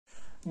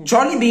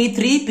Jollibee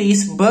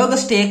 3-piece burger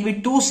steak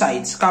with 2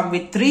 sides. Come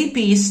with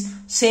 3-piece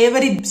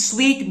savory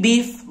sweet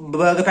beef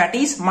burger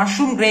patties,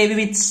 mushroom gravy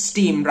with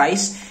steamed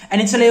rice, and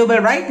it's available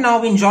right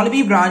now in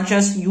Jollibee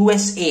branches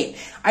USA.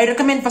 I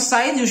recommend for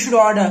sides you should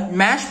order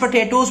mashed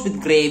potatoes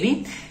with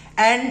gravy,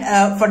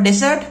 and for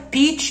dessert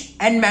peach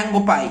and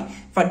mango pie.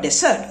 For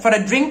dessert, for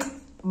a drink,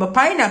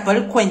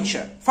 pineapple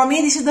quencher. For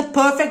me, this is the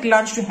perfect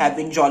lunch to have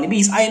in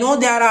Jollibee's. I know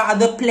there are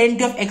other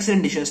plenty of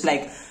excellent dishes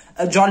like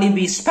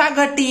Jollibee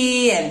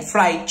spaghetti and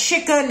fried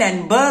chicken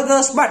and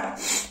burgers, but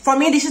for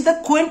me this is the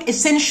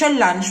quintessential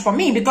lunch for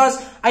me because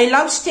I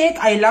love steak,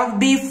 I love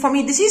beef. For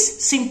me this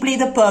is simply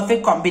the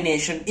perfect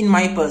combination in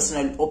my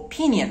personal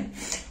opinion.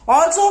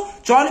 Also,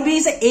 Jollibee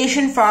is an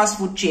Asian fast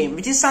food chain,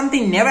 which is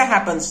something never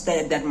happens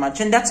that much,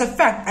 and that's a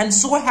fact. I'm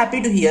so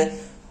happy to hear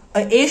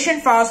an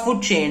Asian fast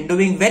food chain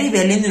doing very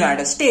well in the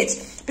United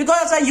States.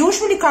 Because I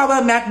usually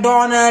cover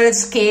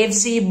McDonald's,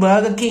 KFC,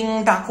 Burger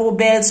King, Taco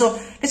Bell. So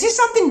this is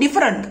something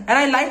different and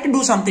I like to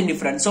do something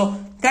different. So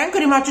thank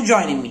you very much for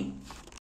joining me.